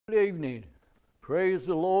Good evening. Praise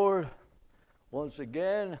the Lord. Once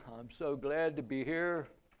again, I'm so glad to be here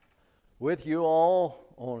with you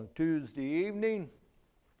all on a Tuesday evening.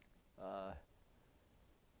 I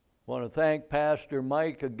want to thank Pastor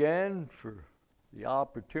Mike again for the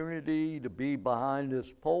opportunity to be behind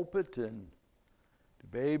this pulpit and to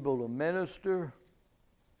be able to minister.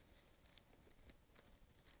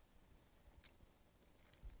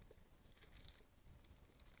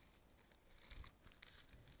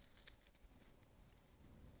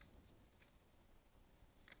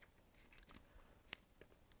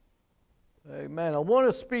 Amen. I want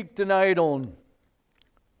to speak tonight on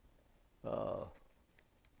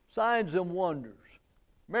signs and wonders,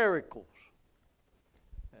 miracles.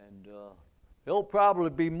 And it'll probably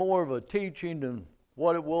be more of a teaching than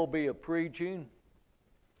what it will be a preaching.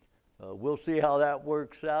 We'll see how that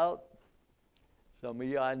works out. Some of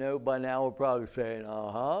you I know by now are probably saying,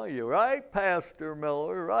 you're right, Pastor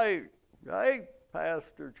Miller, right,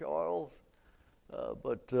 Pastor Charles.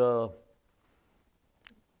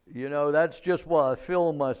 You know, that's just what I feel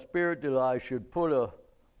in my spirit, that I should put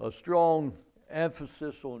a strong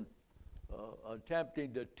emphasis on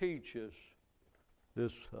attempting to teach us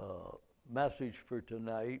this message for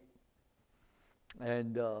tonight.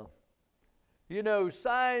 And, you know,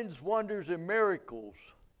 signs, wonders, and miracles,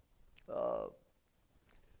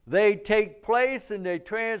 they take place and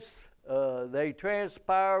they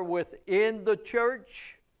transpire within the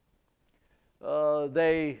church.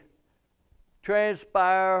 They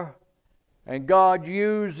transpire, and God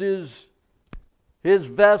uses His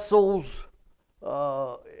vessels,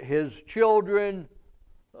 His children,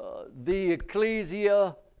 the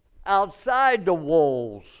ecclesia outside the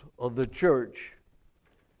walls of the church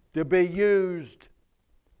to be used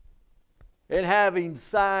in having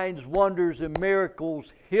signs, wonders, and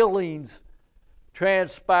miracles, healings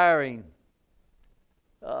transpiring.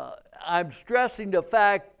 I'm stressing the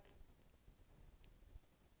fact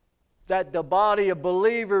that the body of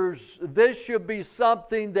believers, this should be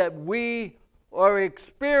something that we are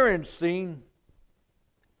experiencing.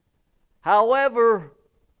 However,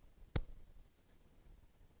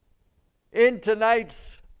 in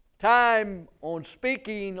tonight's time on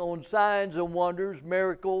speaking on signs and wonders,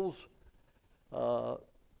 miracles,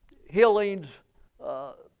 healings,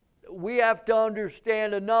 we have to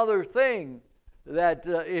understand another thing. That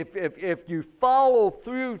if you follow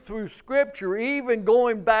through Scripture, even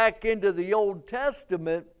going back into the Old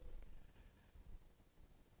Testament,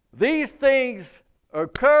 these things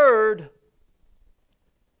occurred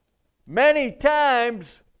many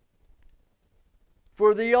times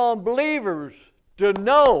for the unbelievers to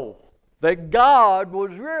know that God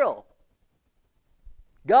was real.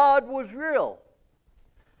 God was real.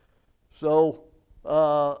 So,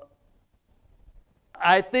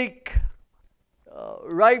 I think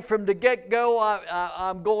right from the get-go,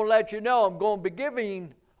 I'm going to let you know I'm going to be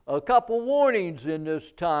giving a couple warnings in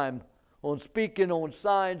this time on speaking on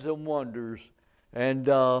signs and wonders. And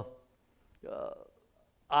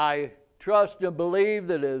I trust and believe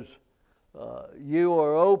that as you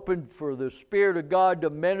are open for the Spirit of God to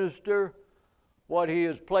minister what He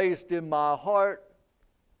has placed in my heart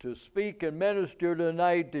to speak and minister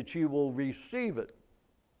tonight, that you will receive it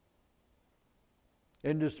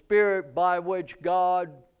in the spirit by which God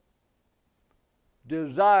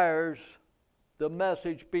desires the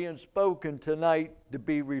message being spoken tonight to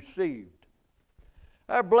be received.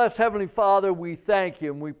 Our blessed Heavenly Father, we thank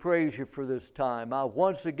You and we praise You for this time.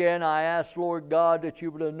 Once again, I ask, Lord God, that You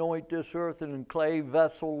would anoint this earthen and clay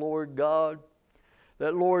vessel, Lord God,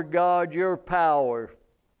 that, Lord God, Your power,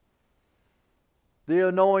 the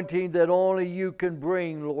anointing that only You can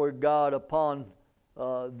bring, Lord God, upon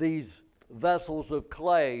these vessels of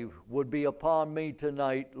clay would be upon me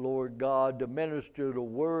tonight, Lord God, to minister the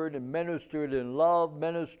word and minister it in love,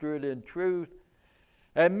 minister it in truth,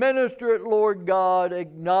 and minister it, Lord God,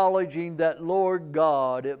 acknowledging that, Lord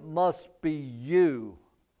God, it must be You,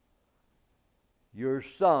 Your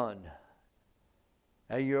Son,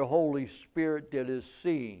 and Your Holy Spirit that is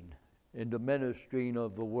seen in the ministering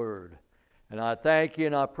of the word. And I thank You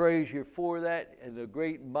and I praise You for that in the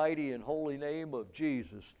great, mighty, and holy name of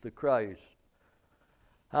Jesus the Christ.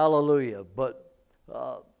 Hallelujah. But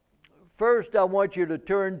first I want you to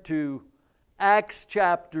turn to Acts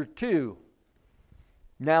chapter 2.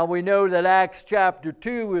 Now we know that Acts chapter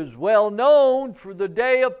 2 is well known for the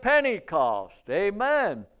day of Pentecost.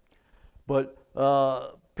 Amen. But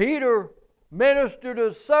Peter ministered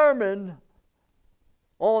a sermon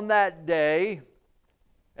on that day.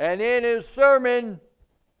 And in his sermon,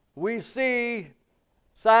 we see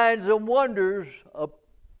signs and wonders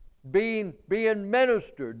being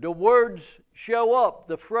ministered. The words show up.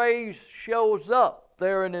 The phrase shows up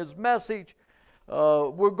there in his message.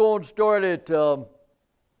 We're going to start at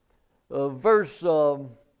verse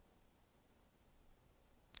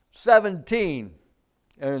 17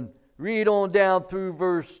 and read on down through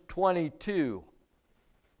verse 22.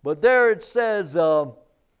 But there it says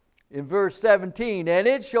in verse 17, "And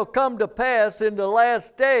it shall come to pass in the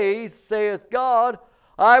last days, saith God,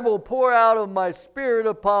 I will pour out of my Spirit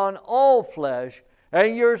upon all flesh,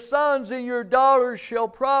 and your sons and your daughters shall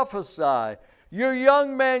prophesy. Your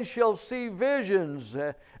young men shall see visions,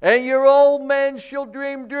 and your old men shall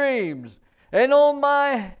dream dreams. And on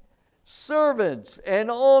my servants and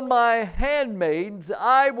on my handmaids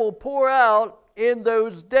I will pour out in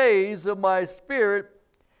those days of my Spirit,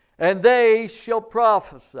 and they shall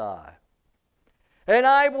prophesy. And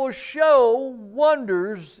I will show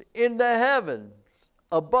wonders in the heavens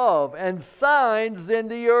above, and signs in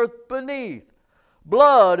the earth beneath,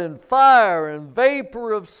 blood and fire and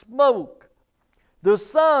vapor of smoke. The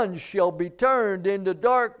sun shall be turned into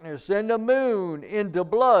darkness, and the moon into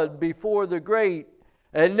blood before the great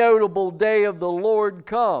and notable day of the Lord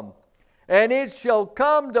come. And it shall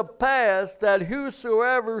come to pass that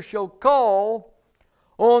whosoever shall call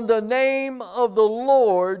on the name of the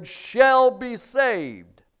Lord shall be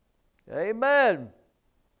saved." Amen.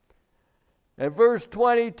 In verse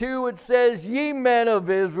 22 it says, "Ye men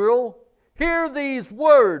of Israel, hear these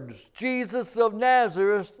words, Jesus of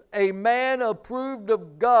Nazareth, a man approved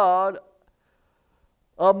of God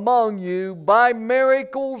among you by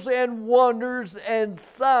miracles and wonders and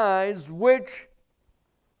signs which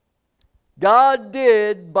God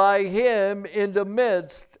did by him in the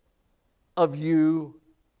midst of you,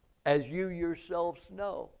 as you yourselves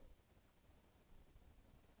know."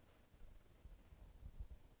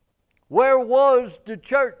 Where was the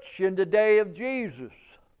church in the day of Jesus?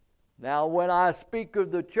 Now, when I speak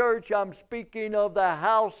of the church, I'm speaking of the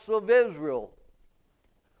house of Israel.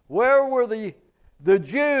 Where were the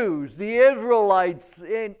Jews, the Israelites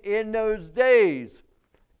in those days,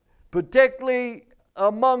 particularly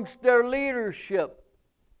amongst their leadership?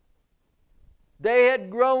 They had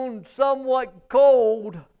grown somewhat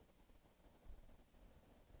cold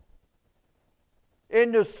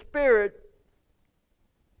in the spirit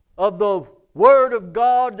of the Word of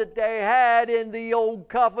God that they had in the Old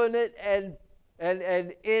Covenant and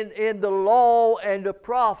in the law and the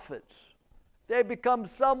prophets. They become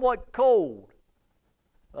somewhat cold.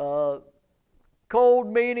 Cold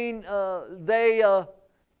meaning they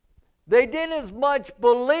didn't as much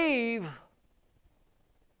believe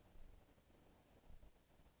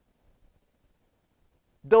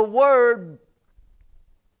the Word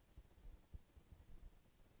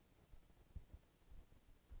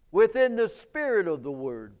within the spirit of the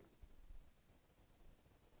Word.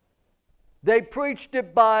 They preached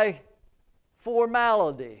it by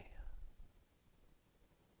formality.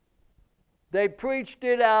 They preached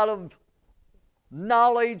it out of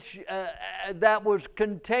knowledge that was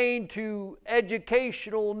contained to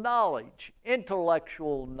educational knowledge,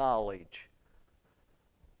 intellectual knowledge,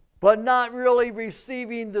 but not really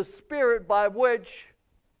receiving the spirit by which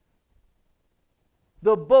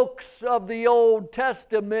the books of the Old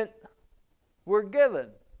Testament were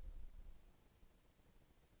given.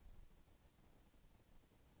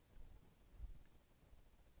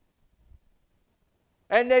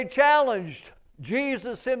 And they challenged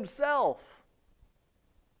Jesus himself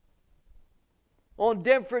on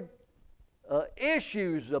different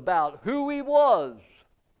issues about who he was,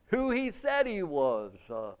 who he said he was.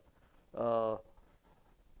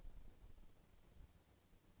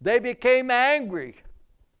 They became angry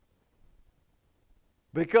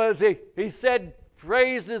because he said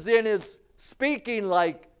phrases in his speaking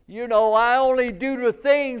like, I only do the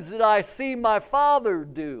things that I see my Father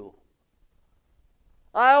do.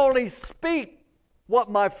 I only speak what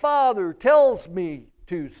my Father tells me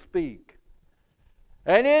to speak.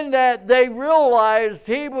 And in that, they realized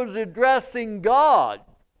he was addressing God.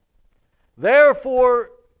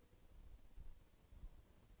 Therefore,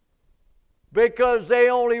 because they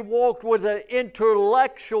only walked with an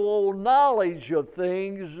intellectual knowledge of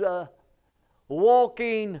things,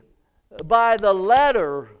 walking by the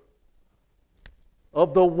letter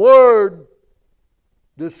of the Word,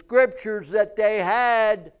 the Scriptures that they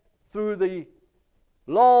had through the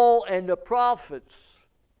law and the prophets.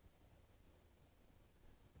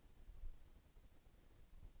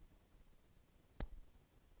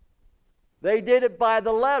 They did it by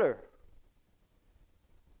the letter.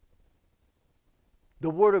 The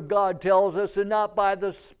Word of God tells us, and not by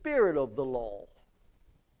the spirit of the law.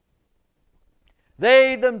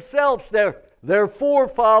 They themselves, their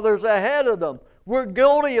forefathers ahead of them, were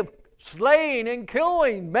guilty of slaying and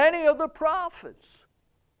killing many of the prophets.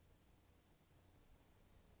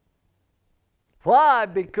 Why?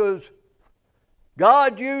 Because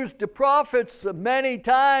God used the prophets many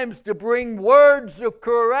times to bring words of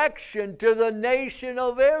correction to the nation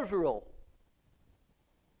of Israel.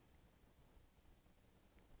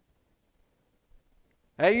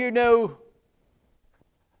 And you know,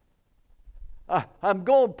 I'm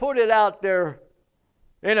going to put it out there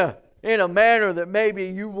in a manner that maybe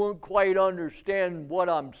you won't quite understand what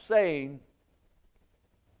I'm saying,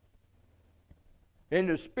 in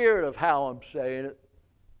the spirit of how I'm saying it.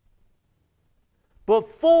 But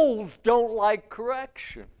fools don't like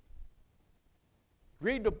correction.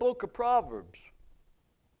 Read the book of Proverbs.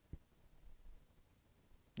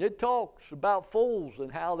 It talks about fools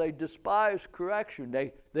and how they despise correction.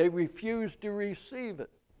 They refuse to receive it.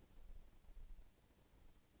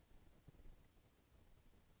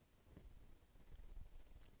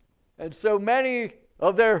 And so many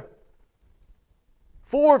of their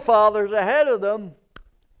forefathers ahead of them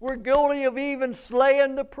were guilty of even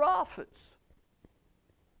slaying the prophets.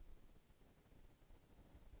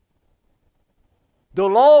 The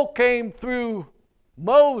law came through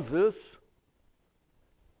Moses,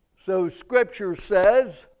 so Scripture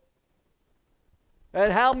says.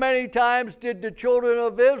 And how many times did the children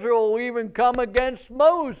of Israel even come against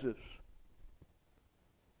Moses?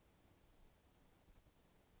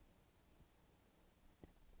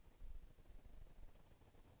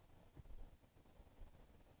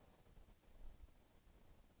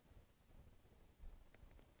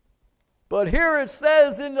 But here it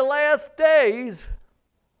says in the last days,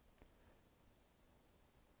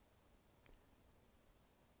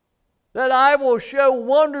 that I will show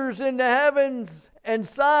wonders in the heavens and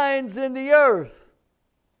signs in the earth.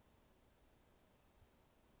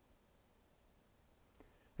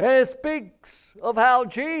 And it speaks of how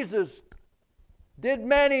Jesus did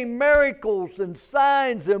many miracles and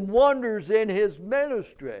signs and wonders in his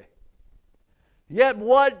ministry. Yet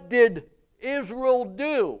what did Israel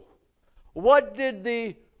do? What did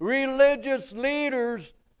the religious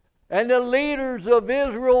leaders and the leaders of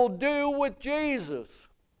Israel do with Jesus?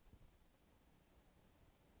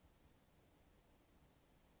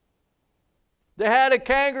 They had a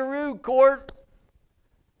kangaroo court,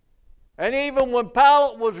 and even when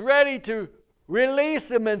Pilate was ready to release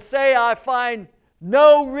him and say, I find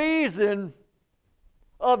no reason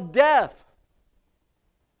of death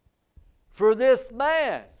for this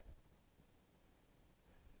man,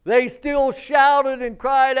 they still shouted and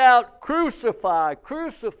cried out, crucify,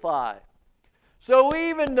 crucify. So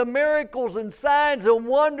even the miracles and signs and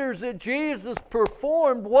wonders that Jesus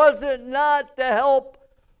performed, was it not to help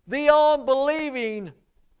the unbelieving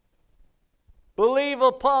believe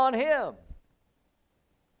upon him?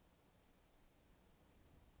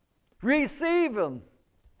 Receive him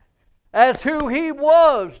as who he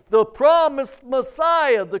was, the promised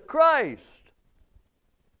Messiah, the Christ.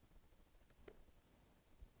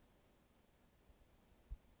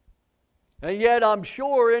 And yet I'm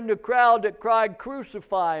sure in the crowd that cried,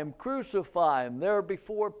 crucify him, there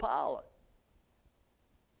before Pilate,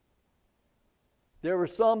 there were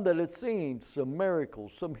some that had seen some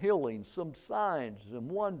miracles, some healings, some signs and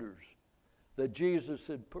wonders that Jesus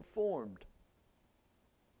had performed.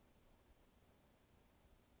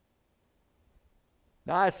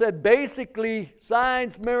 Now I said basically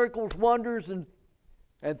signs, miracles, wonders, and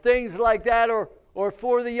things like that are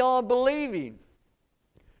for the unbelieving.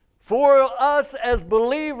 For us as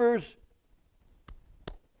believers,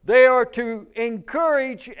 they are to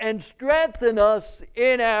encourage and strengthen us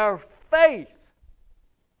in our faith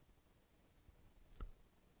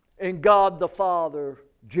in God the Father,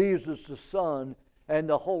 Jesus the Son, and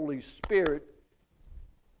the Holy Spirit,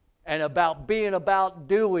 and about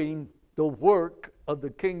doing the work of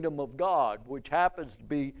the kingdom of God, which happens to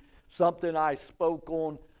be something I spoke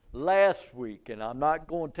on last week, and I'm not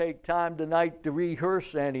going to take time tonight to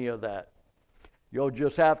rehearse any of that. You'll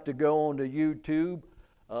just have to go on to YouTube,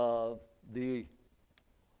 the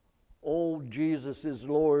old Jesus is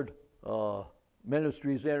Lord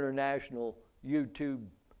Ministries International YouTube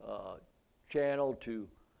channel to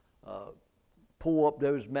pull up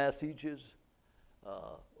those messages,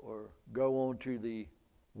 or go on to the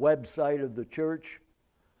website of the church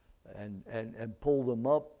and pull them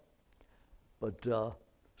up. But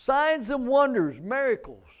signs and wonders,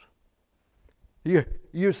 miracles.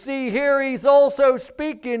 You see here he's also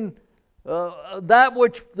speaking that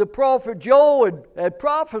which the prophet Joel had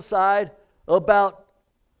prophesied about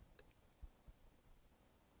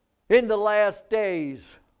in the last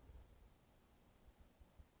days.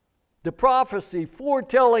 the prophecy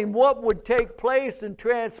foretelling what would take place and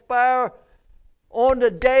transpire on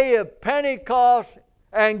the day of Pentecost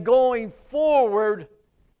and going forward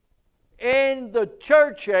in the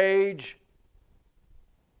church age,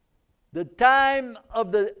 the time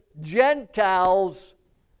of the Gentiles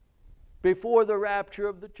before the rapture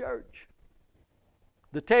of the church.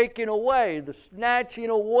 The taking away, the snatching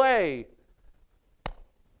away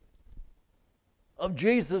of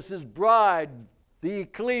Jesus' bride, the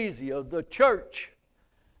ecclesia, the church,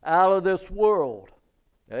 out of this world.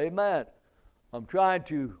 Amen. I'm trying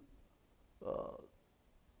to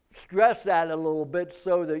stress that a little bit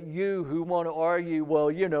so that you who want to argue,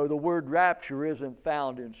 well, you know, the word rapture isn't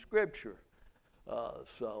found in Scripture.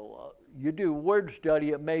 So you do word study,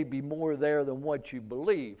 it may be more there than what you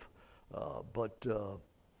believe. But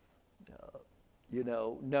you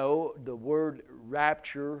know, no, the word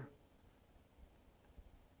rapture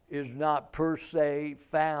is not per se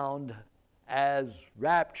found as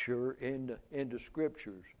rapture in the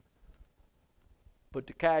Scriptures, but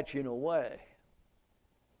the catching away.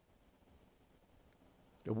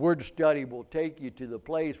 The word study will take you to the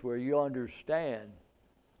place where you understand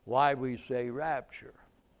why we say rapture.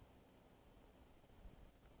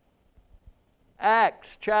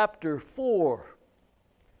 Acts chapter 4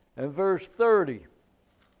 and verse 30.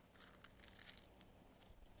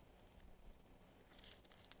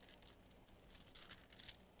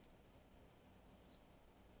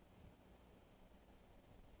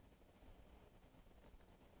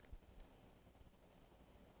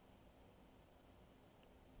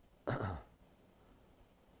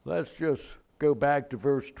 Let's just go back to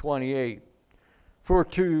verse 28. For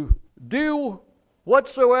to do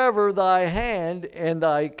whatsoever thy hand and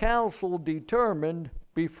thy counsel determined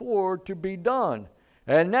before to be done.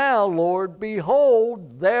 And now, Lord,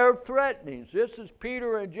 behold their threatenings. This is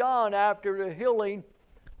Peter and John after the healing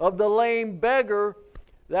of the lame beggar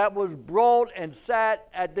that was brought and sat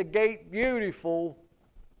at the gate beautiful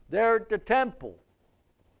there at the temple.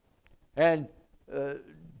 And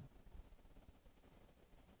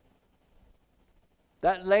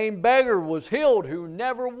that lame beggar was healed who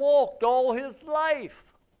never walked all his life.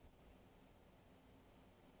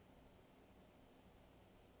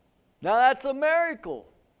 Now that's a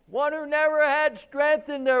miracle. One who never had strength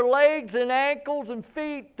in their legs and ankles and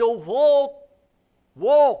feet to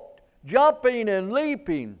walk, jumping and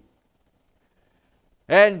leaping.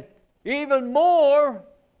 And even more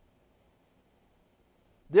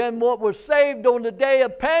than what was saved on the day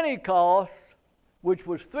of Pentecost, which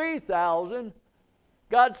was 3,000,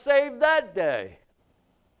 got saved that day.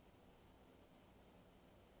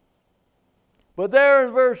 But there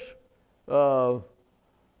in verse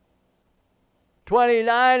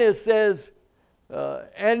 29 it says,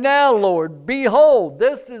 and now, Lord, behold,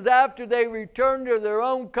 this is after they returned to their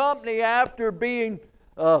own company after being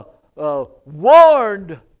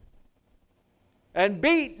warned and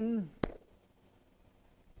beaten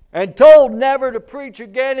and told never to preach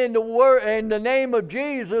again in the name of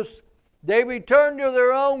Jesus. They returned to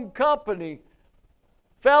their own company,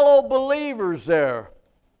 fellow believers there.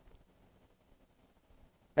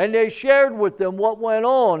 And they shared with them what went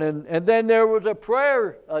on. And then there was a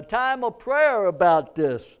time of prayer about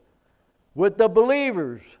this with the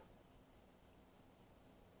believers.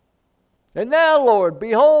 And now, Lord,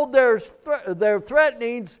 behold their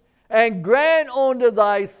threatenings, and grant unto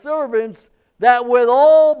thy servants that with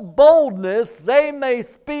all boldness they may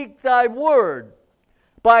speak thy word,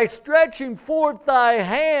 by stretching forth thy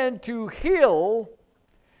hand to heal,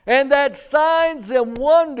 and that signs and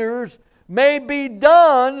wonders may be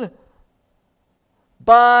done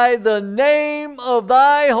by the name of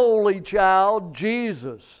thy holy child,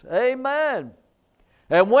 Jesus. Amen.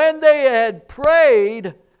 And when they had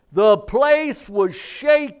prayed, the place was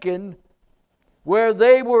shaken where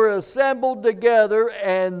they were assembled together,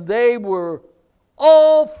 and they were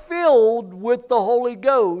all filled with the Holy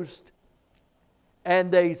Ghost,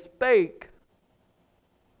 and they spake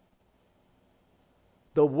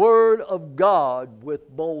the word of God with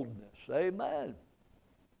boldness. Amen.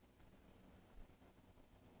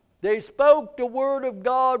 They spoke the word of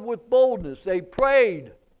God with boldness. They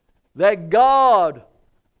prayed that God,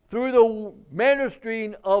 through the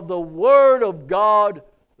ministering of the word of God,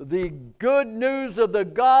 the good news of the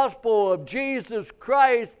gospel of Jesus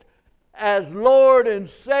Christ as Lord and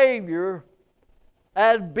Savior,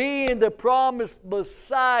 as being the promised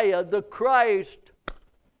Messiah, the Christ,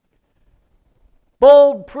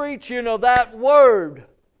 bold preaching of that word,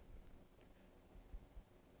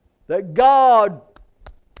 that God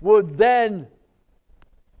would then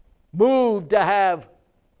move to have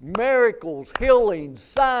miracles, healings,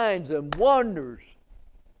 signs, and wonders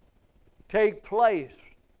take place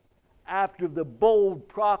after the bold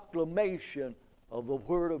proclamation of the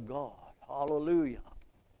Word of God. Hallelujah.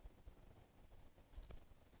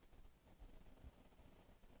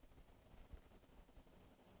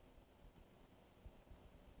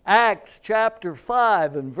 Acts chapter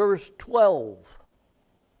 5 and verse 12.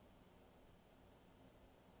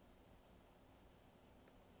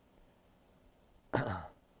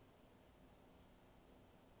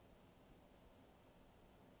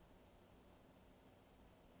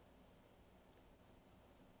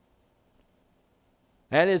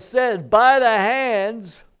 And it says, by the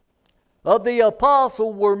hands of the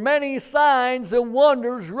apostle were many signs and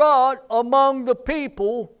wonders wrought among the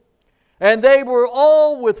people, and they were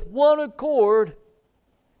all with one accord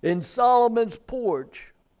in Solomon's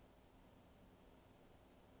porch.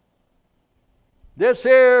 This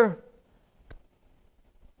here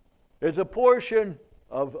is a portion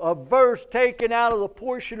of a verse taken out of the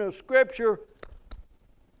portion of Scripture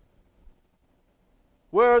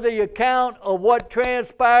where the account of what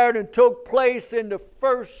transpired and took place in the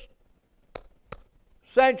first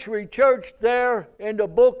century church there in the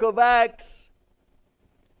book of Acts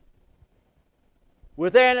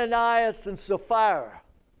with Ananias and Sapphira.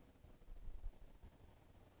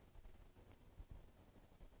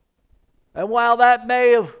 And while that may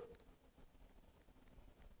have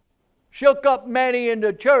shook up many in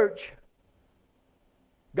the church,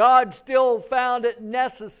 God still found it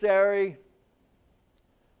necessary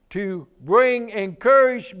to bring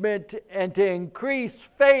encouragement and to increase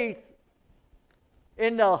faith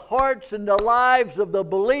in the hearts and the lives of the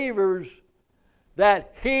believers,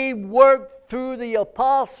 that He worked through the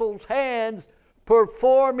apostles' hands,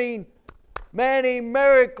 performing many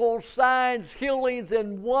miracles, signs, healings,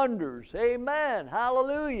 and wonders. Amen.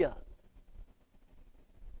 Hallelujah.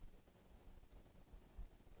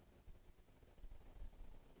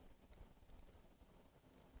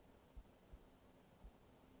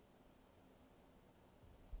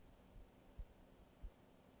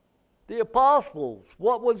 The apostles,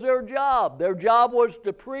 what was their job? Their job was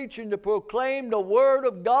to preach and to proclaim the Word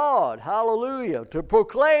of God. Hallelujah. To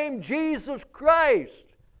proclaim Jesus Christ.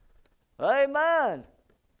 Amen.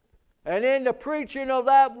 And in the preaching of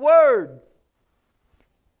that Word,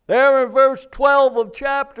 there in verse 12 of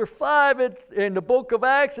chapter 5, it's in the book of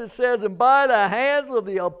Acts, it says, and by the hands of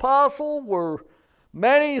the apostle were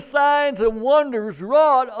many signs and wonders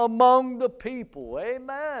wrought among the people.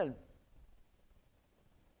 Amen.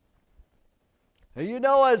 And you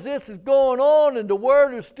know, as this is going on and the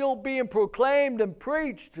Word is still being proclaimed and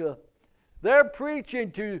preached, they're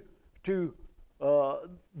preaching to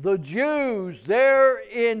the Jews there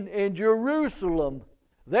in Jerusalem,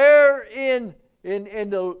 there in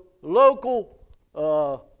the local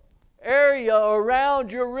area around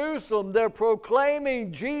Jerusalem. They're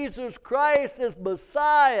proclaiming Jesus Christ as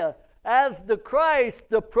Messiah, as the Christ,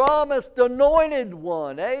 the promised anointed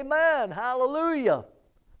one. Amen. Hallelujah.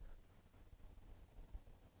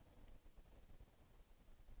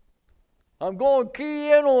 I'm going to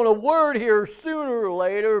key in on a word here sooner or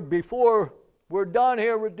later before we're done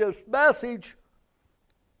here with this message.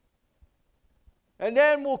 And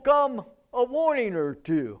then will come a warning or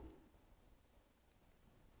two.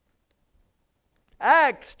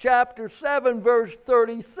 Acts chapter 7 verse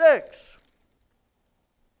 36.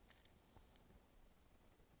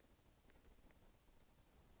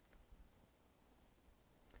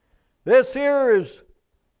 This here is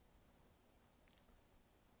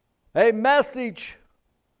a message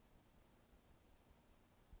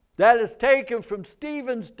that is taken from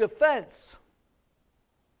Stephen's defense.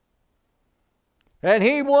 And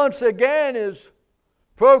he once again is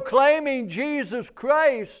proclaiming Jesus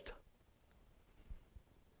Christ.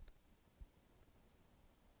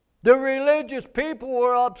 The religious people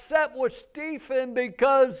were upset with Stephen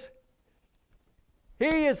because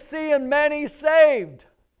he is seeing many saved.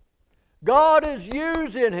 God is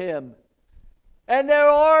using him. And there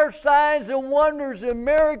are signs and wonders and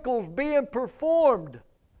miracles being performed.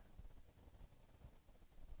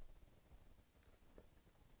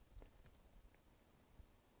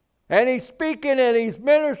 And he's speaking and he's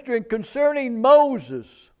ministering concerning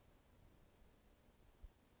Moses.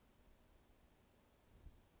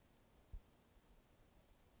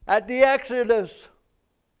 At the Exodus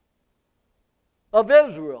of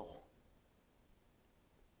Israel.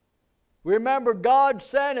 Remember, God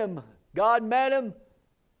sent him. God met him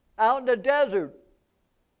out in the desert.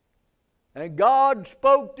 And God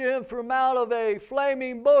spoke to him from out of a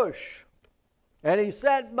flaming bush. And he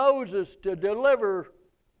sent Moses to deliver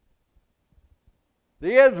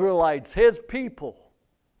the Israelites, his people,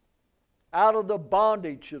 out of the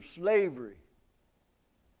bondage of slavery.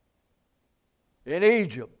 in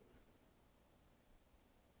Egypt.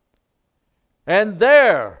 And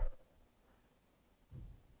there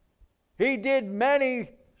he did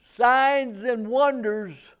many signs and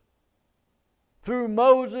wonders through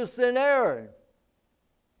Moses and Aaron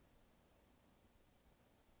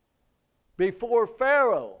before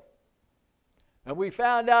Pharaoh. And we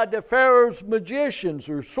found out that Pharaoh's magicians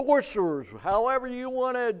or sorcerers, however you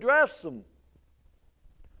want to address them,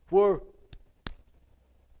 were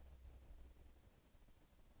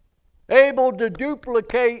able to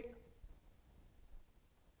duplicate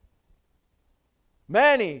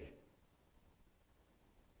many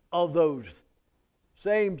of those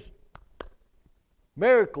same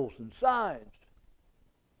miracles and signs.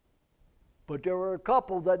 But there were a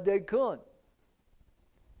couple that they couldn't.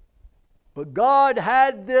 But God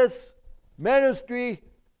had this ministry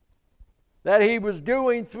that he was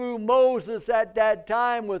doing through Moses at that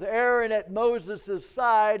time, with Aaron at Moses'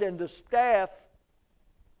 side and the staff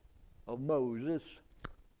of Moses,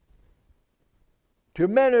 to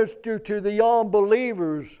minister to the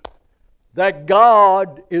unbelievers that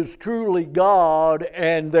God is truly God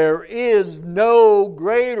and there is no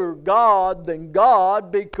greater God than God,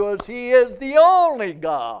 because he is the only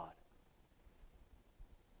God.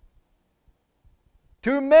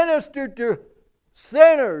 To minister to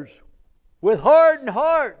sinners with hardened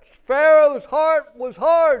hearts. Pharaoh's heart was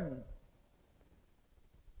hardened.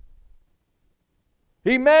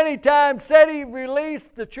 He many times said he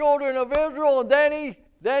released the children of Israel, and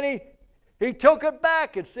then he took it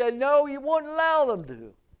back and said, no, you wouldn't allow them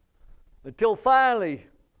to. Until finally,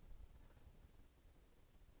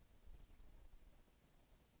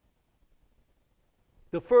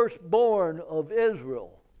 the firstborn of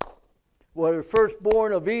Israel, or the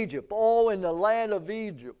firstborn of Egypt, all in the land of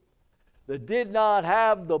Egypt, that did not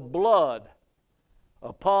have the blood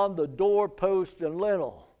upon the doorpost and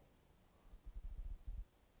lintel,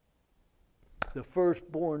 the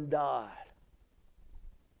firstborn died.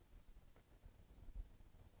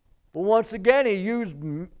 But once again, he used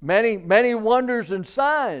many wonders and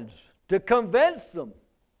signs to convince them,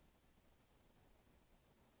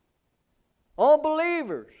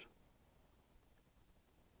 unbelievers.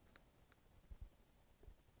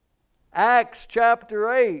 Acts chapter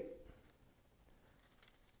 8,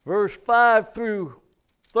 verse 5 through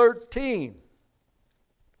 13.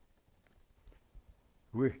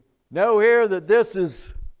 We know here that this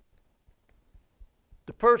is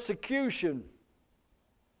the persecution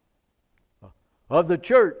of the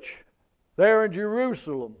church there in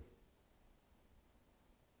Jerusalem.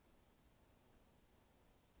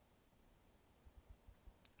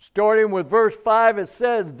 Starting with verse 5, it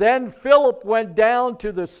says, Then Philip went down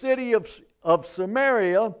to the city of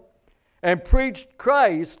Samaria and preached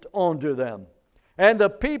Christ unto them. And the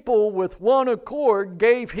people with one accord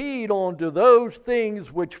gave heed unto those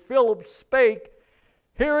things which Philip spake,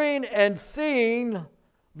 hearing and seeing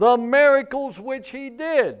the miracles which he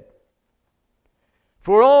did.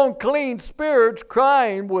 For unclean spirits,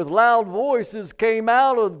 crying with loud voices, came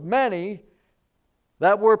out of many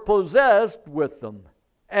that were possessed with them.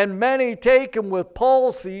 And many taken with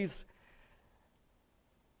palsies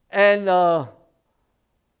and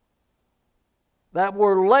that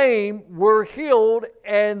were lame were healed,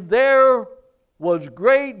 and there was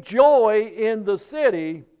great joy in the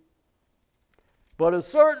city. But a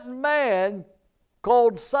certain man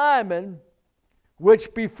called Simon,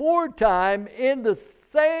 which before time in the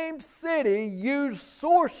same city used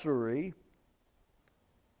sorcery,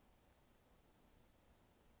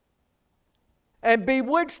 and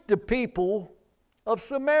bewitched the people of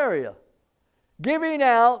Samaria, giving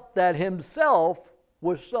out that himself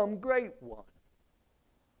was some great one,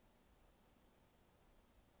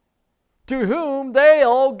 to whom they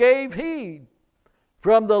all gave heed,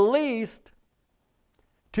 from the least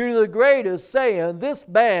to the greatest, saying, This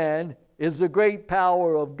man is the great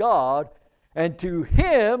power of God. And to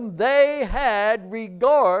him they had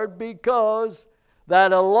regard, because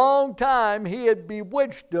that a long time he had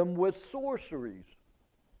bewitched them with sorceries.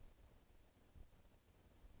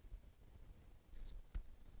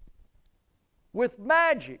 With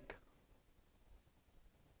magic.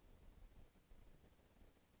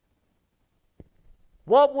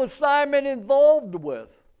 What was Simon involved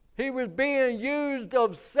with? He was being used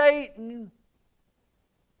of Satan,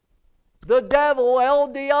 the devil,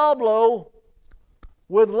 El Diablo,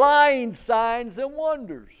 with lying signs and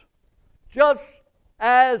wonders. Just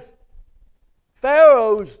as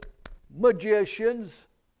Pharaoh's magicians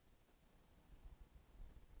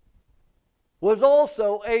was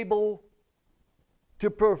also able to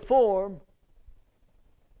perform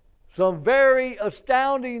some very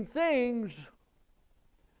astounding things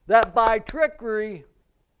that by trickery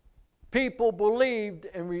people believed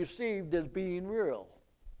and received as being real.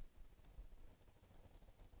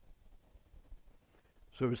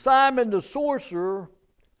 So Simon the sorcerer,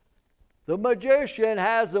 the magician,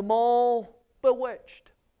 has them all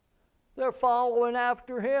bewitched. They're following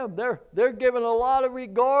after him. They're giving a lot of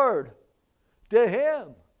regard to him.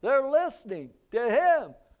 They're listening to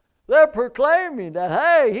him. They're proclaiming that,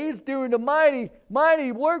 hey, he's doing the mighty,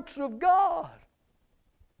 mighty works of God.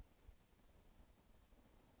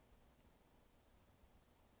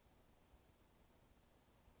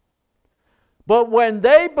 But when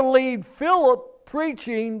they believed Philip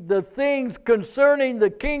preaching the things concerning the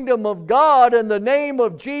kingdom of God in the name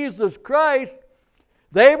of Jesus Christ,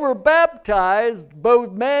 they were baptized,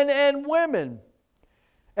 both men and women.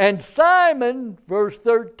 And Simon, verse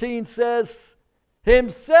 13 says,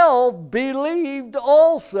 himself believed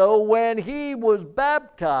also when he was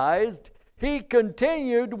baptized. He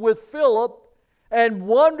continued with Philip and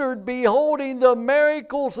wondered, beholding the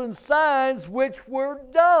miracles and signs which were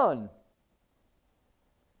done.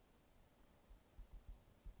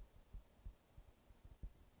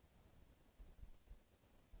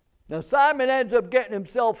 Now Simon ends up getting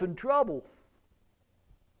himself in trouble.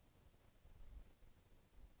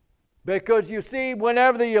 Because you see,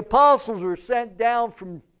 whenever the apostles are sent down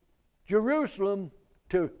from Jerusalem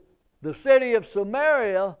to the city of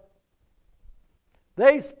Samaria,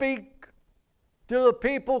 they speak to the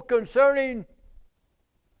people concerning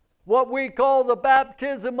what we call the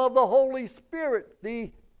baptism of the Holy Spirit,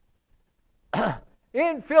 the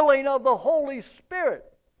infilling of the Holy Spirit.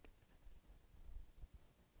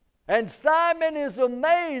 And Simon is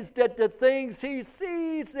amazed at the things he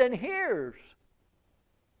sees and hears.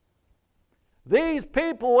 These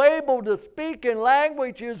people able to speak in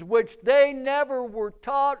languages which they never were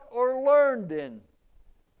taught or learned in.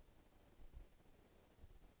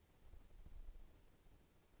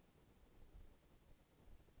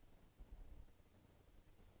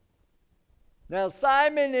 Now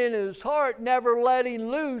Simon in his heart never letting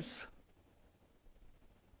loose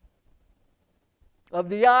of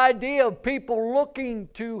the idea of people looking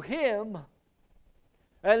to him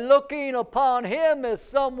and looking upon him as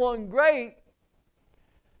someone great,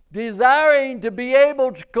 desiring to be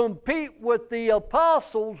able to compete with the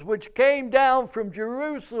apostles which came down from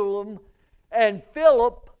Jerusalem and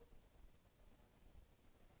Philip.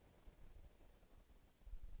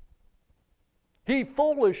 He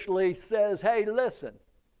foolishly says, hey, listen,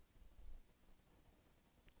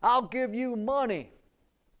 I'll give you money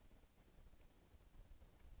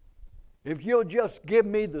if you'll just give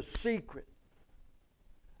me the secret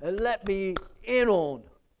and let me in on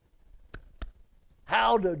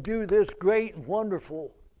how to do this great and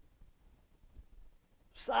wonderful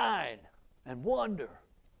sign and wonder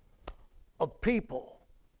of people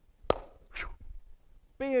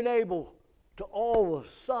being able to all of a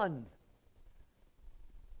sudden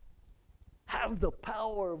have the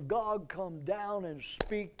power of God come down and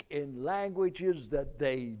speak in languages that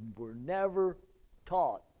they were never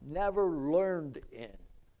taught, never learned in.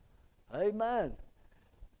 Amen.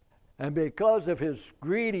 And because of his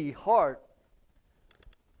greedy heart,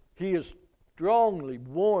 he is strongly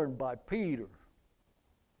warned by Peter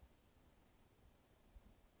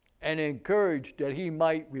and encouraged that he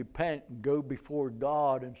might repent and go before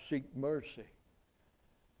God and seek mercy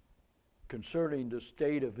concerning the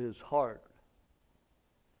state of his heart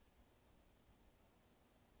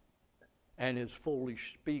and his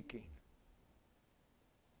foolish speaking,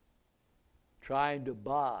 trying to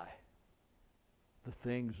buy the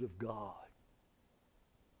things of God.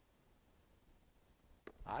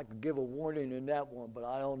 I could give a warning in that one, but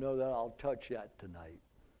I don't know that I'll touch that tonight.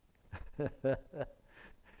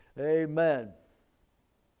 Amen.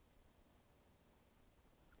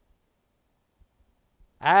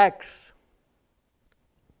 Acts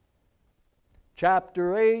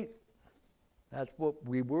chapter 8. That's what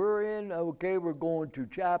we were in. Okay, we're going to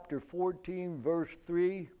chapter 14, verse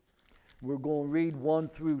 3. We're going to read 1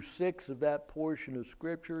 through 6 of that portion of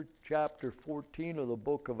Scripture, chapter 14 of the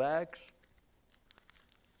book of Acts.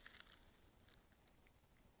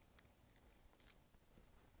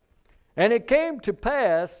 And it came to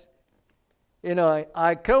pass in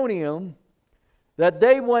Iconium that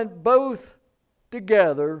they went both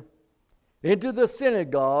together into the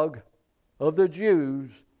synagogue of the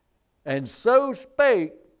Jews, and so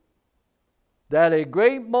spake that a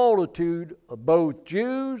great multitude of both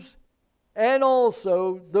Jews and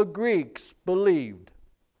also the Greeks believed.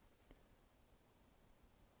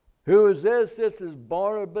 Who is this? This is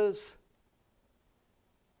Barnabas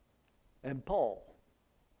and Paul.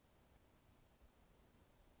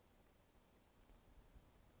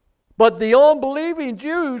 But the unbelieving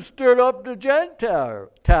Jews stirred up the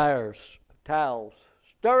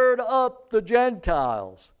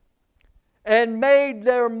Gentiles, and made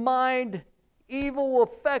their mind evil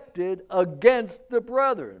affected against the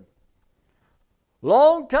brethren.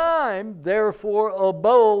 Long time, therefore,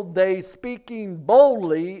 abode they, speaking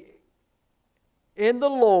boldly in the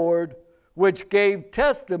Lord, which gave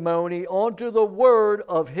testimony unto the word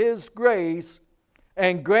of his grace,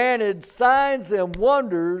 and granted signs and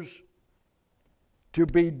wonders to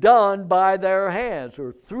be done by their hands,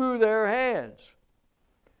 or through their hands.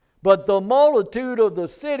 But the multitude of the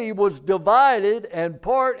city was divided, and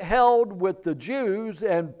part held with the Jews,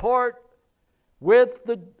 and part with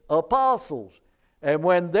the apostles. And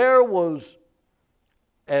when there was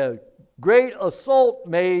a great assault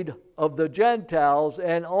made of the Gentiles,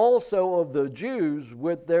 and also of the Jews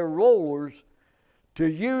with their rulers, to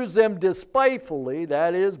use them despitefully,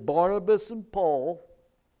 that is, Barnabas and Paul,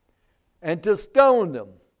 and to stone them.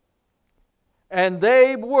 And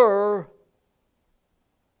they were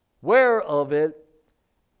aware of it,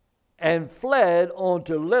 and fled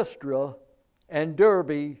unto Lystra and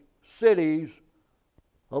Derbe, cities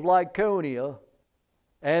of Lycaonia,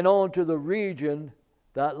 and unto the region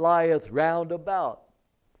that lieth round about.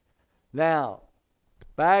 Now,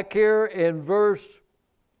 back here in verse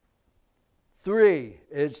 3,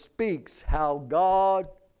 it speaks how God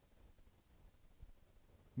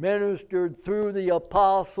ministered through the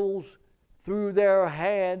apostles, through their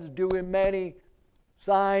hands, doing many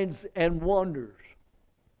signs and wonders.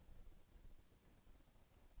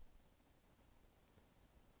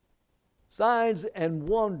 Signs and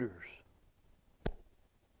wonders.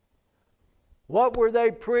 What were they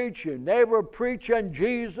preaching? They were preaching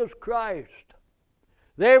Jesus Christ.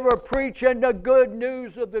 They were preaching the good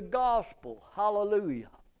news of the gospel. Hallelujah.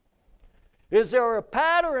 Is there a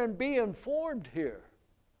pattern being formed here?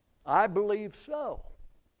 I believe so.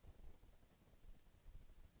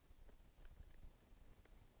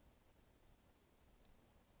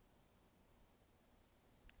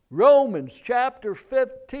 Romans chapter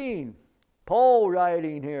 15. Paul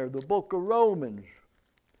writing here, the book of Romans.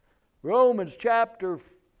 Romans chapter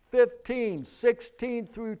 15, 16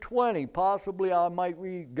 through 20. Possibly I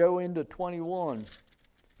might go into 21,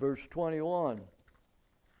 verse 21.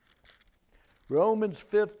 Romans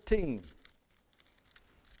 15.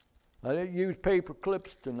 I didn't use paper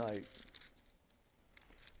clips tonight,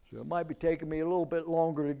 so it might be taking me a little bit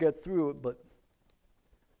longer to get through it, but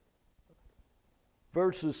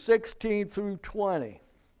verses 16 through 20.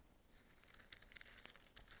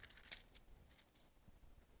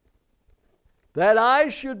 That I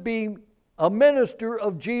should be a minister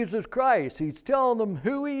of Jesus Christ. He's telling them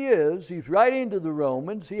who he is. He's writing to the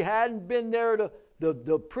Romans. He hadn't been there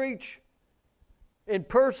to preach in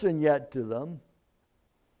person yet to them.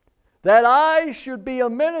 That I should be a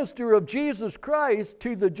minister of Jesus Christ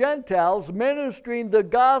to the Gentiles, ministering the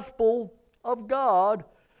gospel of God,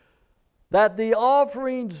 that the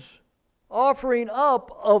offering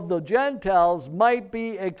up of the Gentiles might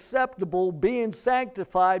be acceptable, being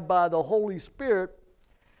sanctified by the Holy Spirit,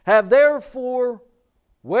 have therefore,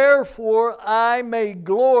 wherefore I may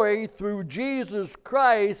glory through Jesus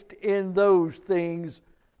Christ in those things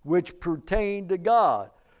which pertain to God.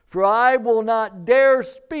 For I will not dare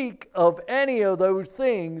speak of any of those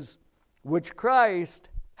things which Christ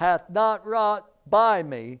hath not wrought by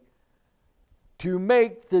me, to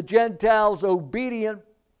make the Gentiles obedient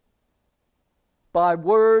by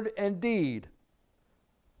word and deed.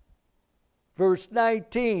 Verse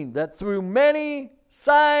 19, that through many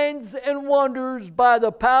signs and wonders by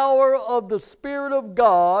the power of the Spirit of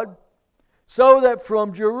God, so that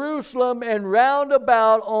from Jerusalem and round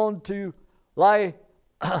about unto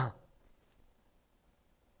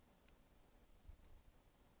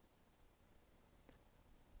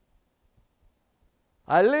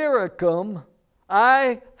Illyricum,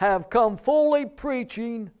 I have come fully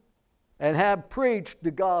preaching and have preached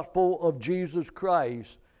the gospel of Jesus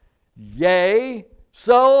Christ. Yea,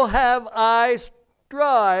 so have I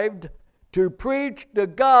strived to preach the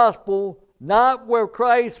gospel, not where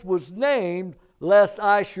Christ was named, lest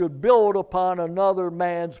I should build upon another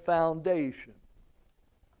man's foundation.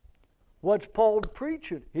 What's Paul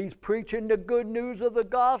preaching? He's preaching the good news of the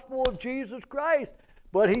gospel of Jesus Christ.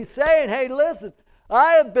 But he's saying, hey, listen,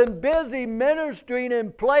 I have been busy ministering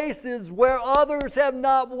in places where others have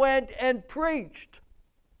not went and preached.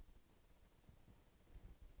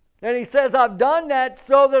 And he says, I've done that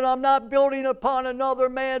so that I'm not building upon another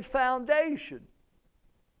man's foundation.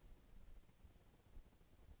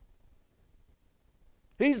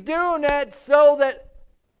 He's doing that so that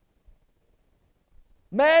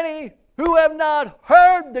many who have not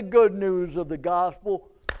heard the good news of the gospel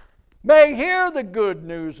may hear the good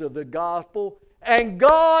news of the gospel, and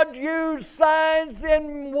God used signs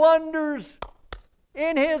and wonders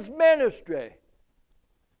in his ministry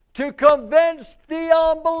to convince the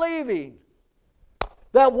unbelieving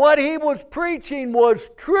that what he was preaching was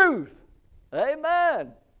truth.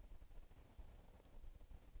 Amen.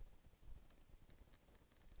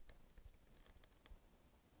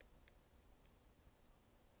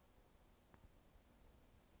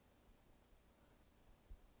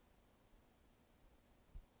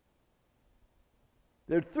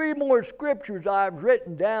 There's 3 more scriptures I've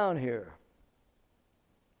written down here.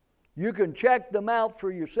 You can check them out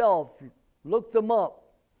for yourself. Look them up.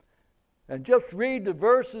 And just read the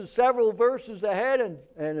verses, several verses ahead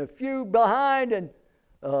and a few behind, and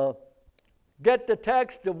get the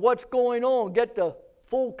text of what's going on. Get the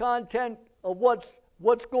full content of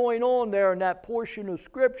what's going on there in that portion of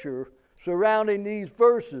Scripture surrounding these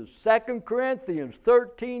verses. 2 Corinthians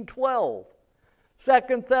 13:12.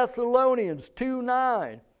 2 Thessalonians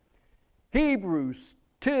 2:9, Hebrews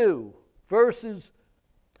 2,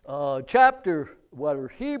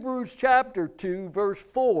 Hebrews chapter 2, verse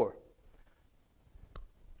 4.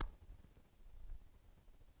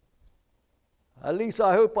 At least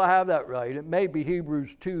I hope I have that right. It may be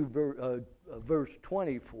Hebrews 2, verse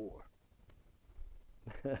 24.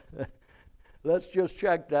 Let's just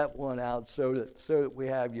check that one out so that we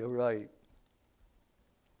have you right.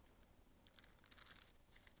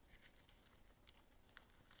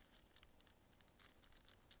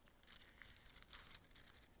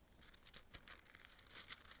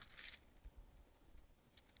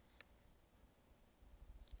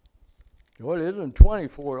 Well, it isn't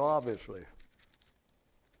 24, obviously.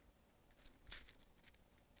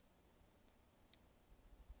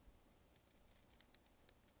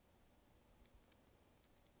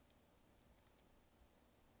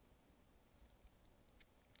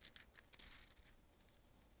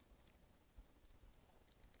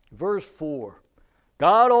 Verse 4.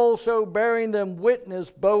 God also bearing them witness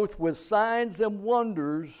both with signs and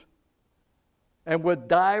wonders, and with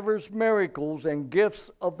divers miracles and gifts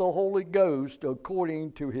of the Holy Ghost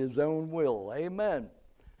according to his own will. Amen.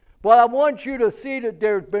 But I want you to see that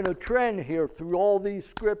there's been a trend here through all these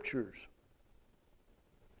scriptures.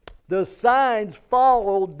 The signs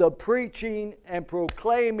followed the preaching and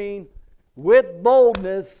proclaiming with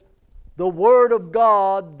boldness the Word of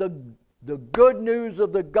God, the good news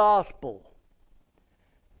of the gospel.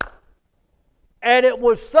 And it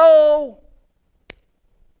was so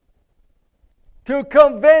to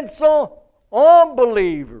convince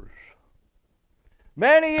unbelievers.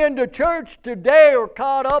 Many in the church today are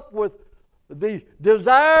caught up with the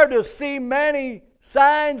desire to see many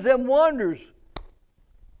signs and wonders.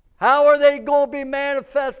 How are they going to be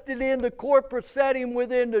manifested in the corporate setting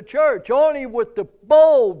within the church? Only with the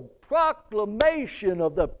bold proclamation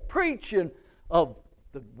of the preaching of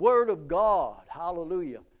the Word of God.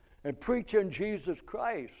 Hallelujah. And preaching Jesus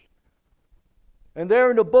Christ. And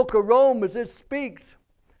there in the book of Romans it speaks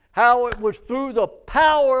how it was through the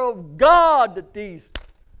power of God that these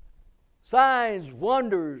signs,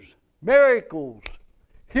 wonders, miracles,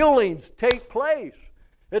 healings take place.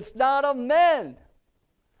 It's not of men.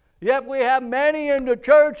 Yet we have many in the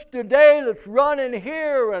church today that's running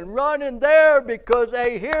here and running there because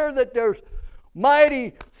they hear that there's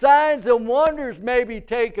mighty signs and wonders may be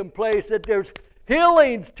taking place, that there's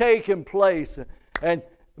healings taking place, and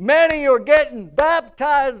many are getting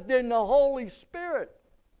baptized in the Holy Spirit.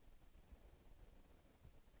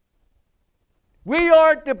 We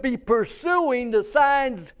aren't to be pursuing the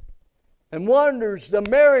signs and wonders, the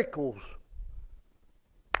miracles,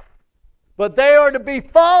 but they are to be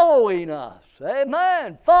following us.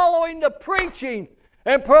 Amen. Following the preaching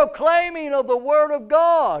and proclaiming of the Word of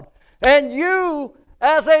God. And you,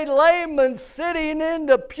 as a layman sitting in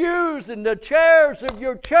the pews and the chairs of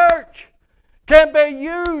your church, can be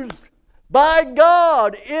used by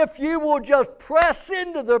God if you will just press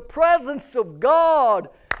into the presence of God,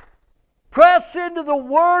 press into the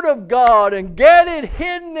Word of God and get it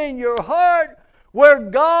hidden in your heart where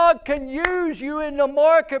God can use you in the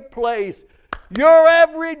marketplace, your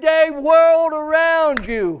everyday world around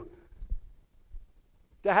you,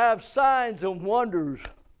 to have signs and wonders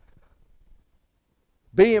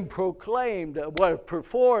being proclaimed,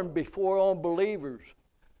 performed before unbelievers,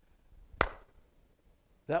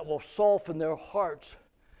 that will soften their hearts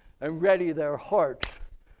and ready their hearts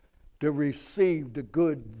to receive the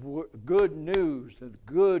good news, the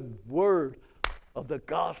good word of the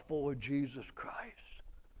gospel of Jesus Christ.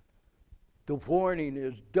 The warning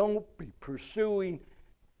is, don't be pursuing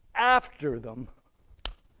after them.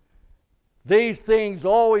 These things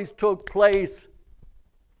always took place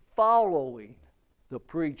following the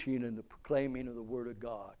preaching and the proclaiming of the Word of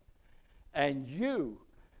God. And you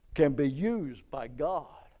can be used by God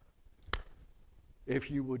if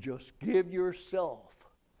you will just give yourself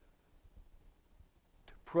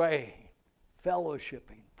to praying,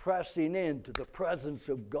 fellowshipping, pressing into the presence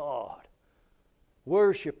of God,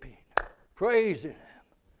 worshiping, praising Him.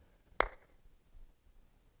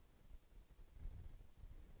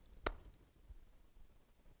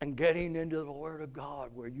 And getting into the Word of God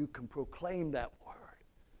where you can proclaim that Word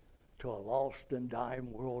to a lost and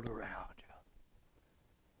dying world around you.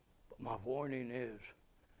 But my warning is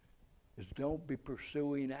don't be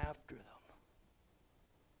pursuing after them.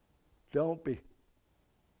 Don't be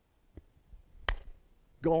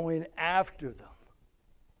going after them.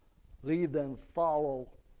 Leave them follow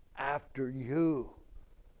after you.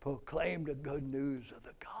 Proclaim the good news of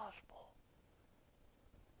the gospel.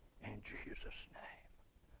 In Jesus' name.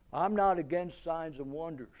 I'm not against signs and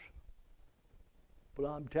wonders. But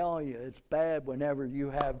I'm telling you, it's bad whenever you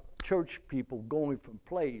have church people going from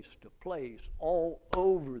place to place all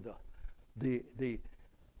over the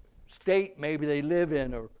state maybe they live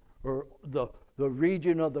in, or the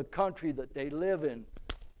region of the country that they live in,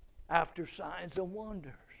 after signs and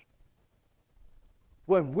wonders.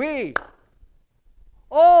 When we,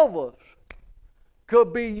 all of us,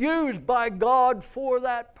 could be used by God for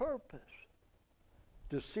that purpose,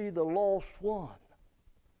 to see the lost one.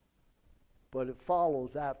 But it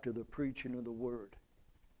follows after the preaching of the Word.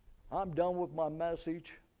 I'm done with my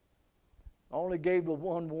message. I only gave the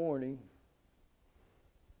one warning.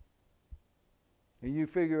 And you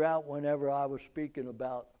figure out whenever I was speaking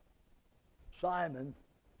about Simon,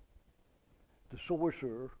 the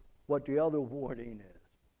sorcerer, what the other warning is.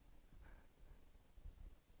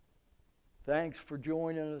 Thanks for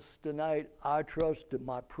joining us tonight. I trust in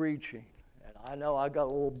my preaching. And I know I got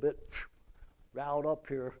a little bit riled up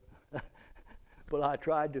here. But I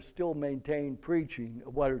tried to still maintain preaching,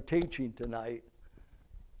 teaching tonight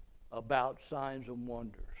about signs and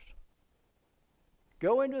wonders.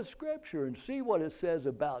 Go into Scripture and see what it says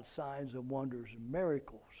about signs and wonders and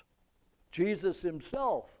miracles. Jesus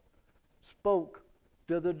himself spoke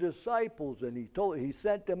to the disciples, and he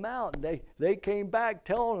sent them out, and they came back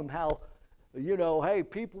telling them how, hey,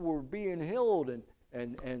 people were being healed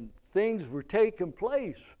and things were taking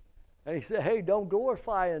place. And he said, hey, don't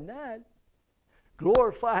glorify in that.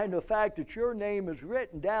 Glorifying the fact that your name is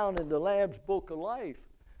written down in the Lamb's Book of Life,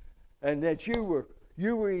 and that you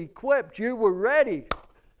were equipped, you were ready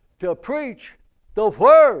to preach the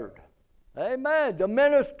Word. Amen. To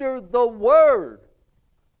minister the Word.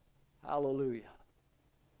 Hallelujah.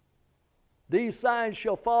 These signs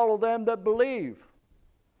shall follow them that believe.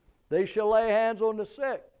 They shall lay hands on the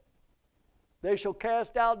sick. They shall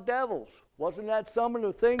cast out devils. Wasn't that some of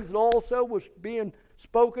the things that also was being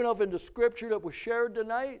spoken of in the Scripture that was shared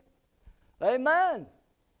tonight? Amen.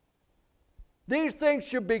 These things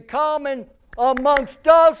should be common amongst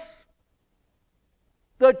us,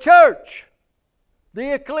 the church,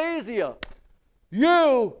 the ecclesia,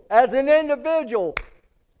 you as an individual,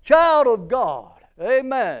 child of God.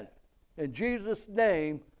 Amen. In Jesus'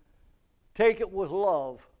 name, take it with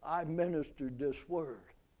love. I ministered this word.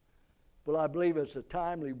 But I believe it's a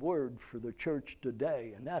timely word for the church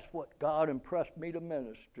today, and that's what God impressed me to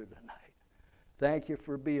minister tonight. Thank you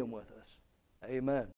for being with us. Amen.